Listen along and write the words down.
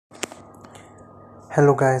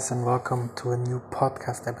Hello, guys, and welcome to a new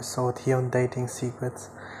podcast episode here on Dating Secrets.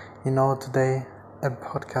 Today a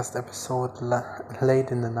podcast episode late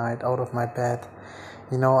in the night out of my bed.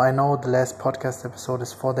 I know the last podcast episode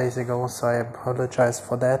is 4 days ago, so I apologize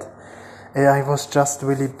for that. I was just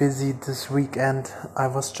really busy this weekend. I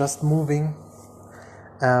was just moving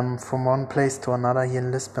from one place to another here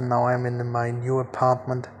in Lisbon. Now I'm in my new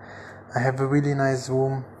apartment. I have a really nice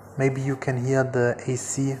room. Maybe you can hear the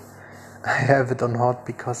AC. I have it on hot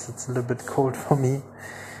because it's a little bit cold for me.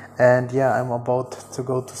 And yeah, I'm about to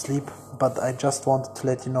go to sleep, but I just wanted to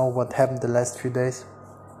let you know what happened the last few days.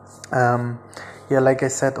 Like I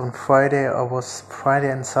said, on Friday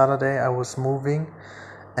and Saturday I was moving,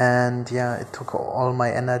 and it took all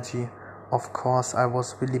my energy. Of course, I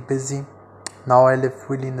was really busy. Now I live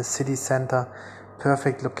really in the city center,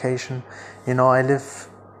 perfect location. I live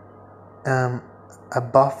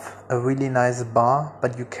above a really nice bar,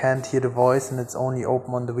 but you can't hear the voice, and it's only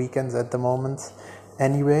open on the weekends at the moment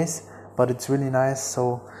anyways, but it's really nice,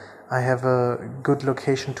 so I have a good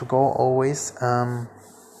location to go always.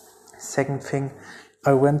 Second thing,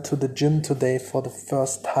 I went to the gym today for the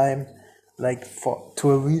first time,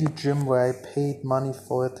 to a real gym where I paid money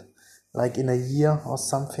for it, like in a year or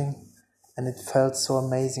something, and it felt so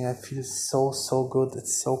amazing. I feel so good.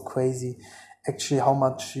 It's so crazy actually how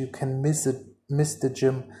much you can miss the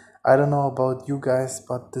gym. I don't know about you guys,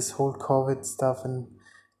 but this whole COVID stuff, and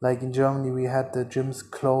like in Germany we had the gyms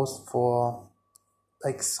closed for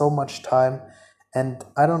like so much time, and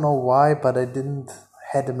I don't know why, but I didn't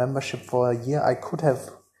had a membership for a year. I could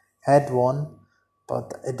have had one,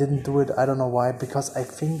 but I didn't do it. I don't know why, because I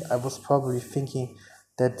think I was probably thinking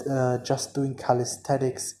that just doing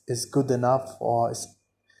calisthenics is good enough, or is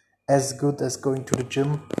as good as going to the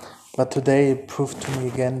gym. But today it proved to me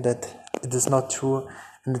again that it is not true,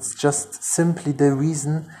 and it's just simply the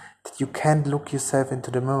reason that you can't look yourself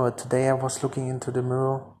into the mirror. Today I was looking into the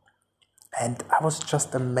mirror, and I was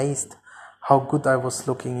just amazed how good I was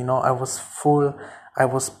looking. I was full, I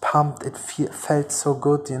was pumped. It felt so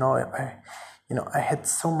good. I had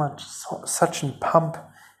such a pump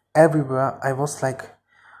everywhere. I was like,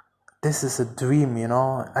 this is a dream.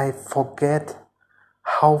 I forget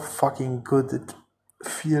how fucking good it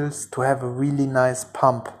feels to have a really nice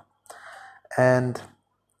pump. And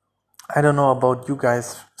I don't know about you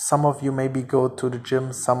guys, some of you maybe go to the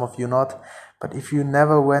gym, some of you not, but if you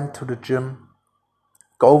never went to the gym,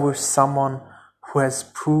 go with someone who has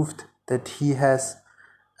proved that he has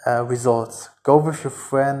results. Go with your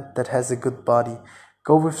friend that has a good body.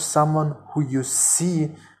 Go with someone who you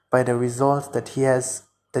see by the results that he has,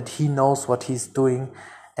 that he knows what he's doing,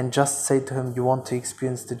 and just say to him you want to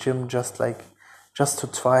experience the gym just to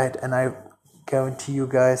try it. And I guarantee you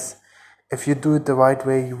guys, if you do it the right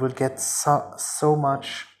way, you will get so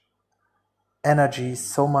much energy,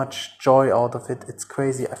 so much joy out of it. It's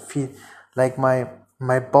crazy. I feel like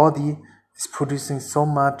my body is producing so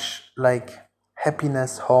much like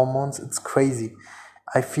happiness hormones. It's crazy.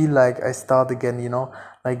 I feel like I start again,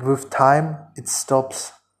 like with time it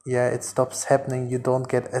stops happening. You don't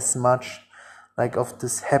get as much like of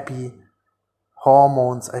this happy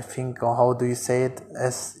hormones, I think, or how do you say it,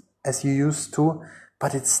 as you used to,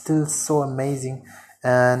 but it's still so amazing.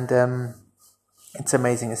 And it's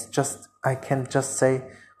amazing. I can just say,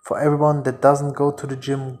 for everyone that doesn't go to the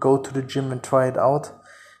gym, go to the gym and try it out.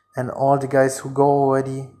 And all the guys who go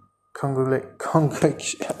already, I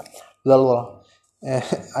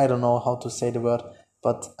don't know how to say the word,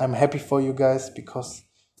 but I'm happy for you guys, because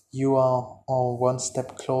you are one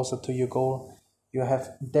step closer to your goal. You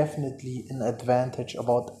have definitely an advantage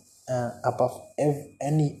above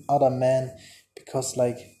any other man, because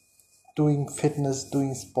like doing fitness,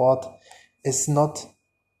 doing sport is not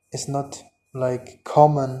like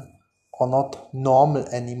common or not normal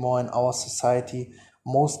anymore in our society.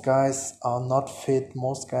 Most guys are not fit,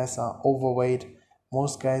 most guys are overweight,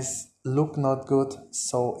 most guys look not good.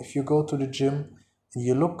 So if you go to the gym and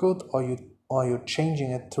you look good, or you're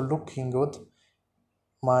changing it to looking good,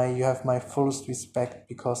 you have my fullest respect,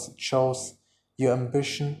 because it shows your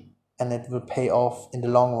ambition, and it will pay off in the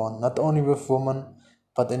long run, not only with women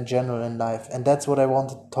but in general in life. And that's what I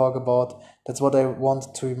wanted to talk about. That's what I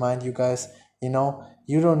wanted to remind you guys. You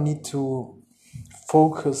don't need to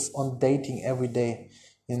focus on dating every day.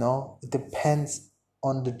 It depends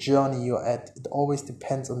on the journey you're at. It always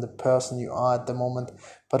depends on the person you are at the moment.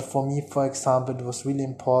 But for me, for example, it was really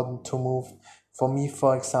important to move. For me,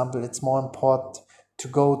 for example, it's more important to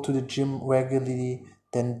go to the gym regularly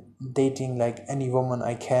than dating like any woman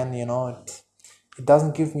I can. It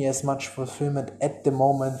doesn't give me as much fulfillment at the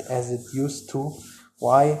moment as it used to.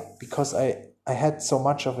 Why? Because I had so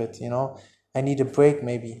much of it. I need a break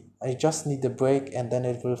maybe. I just need a break and then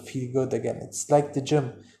it will feel good again. It's like the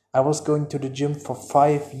gym. I was going to the gym for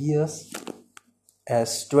 5 years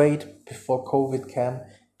straight before COVID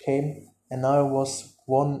came, and now I was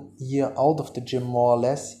 1 year out of the gym more or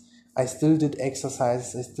less. I still did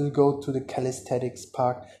exercises, I still go to the calisthenics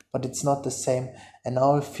park, but it's not the same. And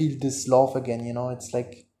now I feel this love again, it's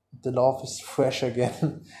like the love is fresh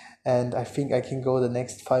again. And I think I can go the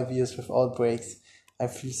next 5 years without breaks. I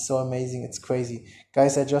feel so amazing, it's crazy.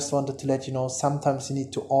 Guys, I just wanted to let you know, sometimes you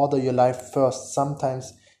need to order your life first.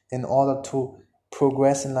 Sometimes in order to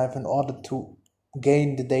progress in life, in order to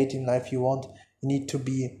gain the dating life you want, you need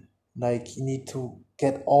to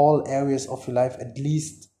get all areas of your life at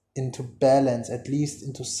least into balance, at least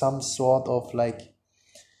into some sort of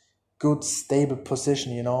good stable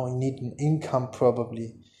position. You need an income,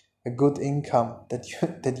 probably a good income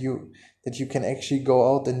that you can actually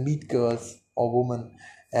go out and meet girls or women.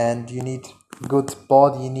 And you need good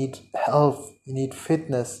body, you need health, you need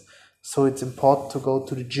fitness. So it's important to go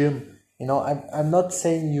to the gym. I'm not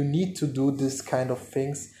saying you need to do this kind of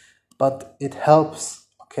things, but it helps,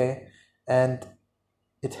 okay? And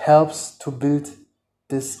it helps to build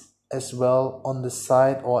this as well on the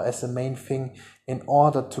side or as a main thing, in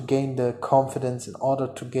order to gain the confidence, in order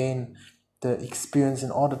to gain the experience,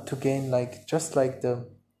 in order to gain just the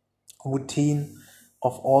routine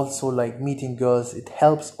of also meeting girls. It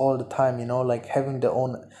helps all the time,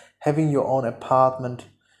 having your own apartment,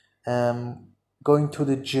 going to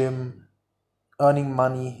the gym, earning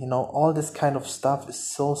money, all this kind of stuff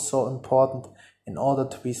is so important in order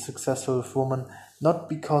to be successful with women. Not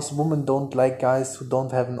because women don't like guys who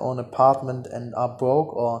don't have an own apartment and are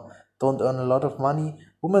broke or don't earn a lot of money.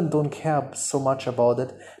 Women don't care so much about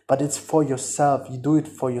it, but it's for yourself. You do it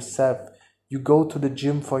for yourself. You go to the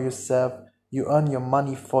gym for yourself. You earn your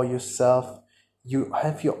money for yourself. You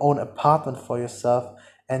have your own apartment for yourself,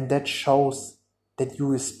 and that shows that you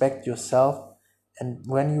respect yourself. And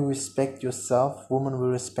when you respect yourself, women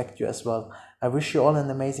will respect you as well. I wish you all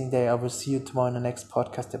an amazing day. I will see you tomorrow in the next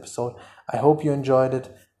podcast episode. I hope you enjoyed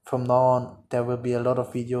it. From now on, there will be a lot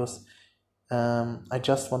of videos. I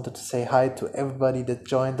just wanted to say hi to everybody that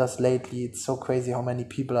joined us lately. It's so crazy how many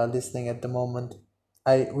people are listening at the moment.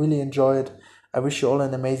 I really enjoy it. I wish you all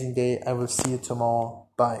an amazing day. I will see you tomorrow.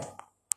 Bye.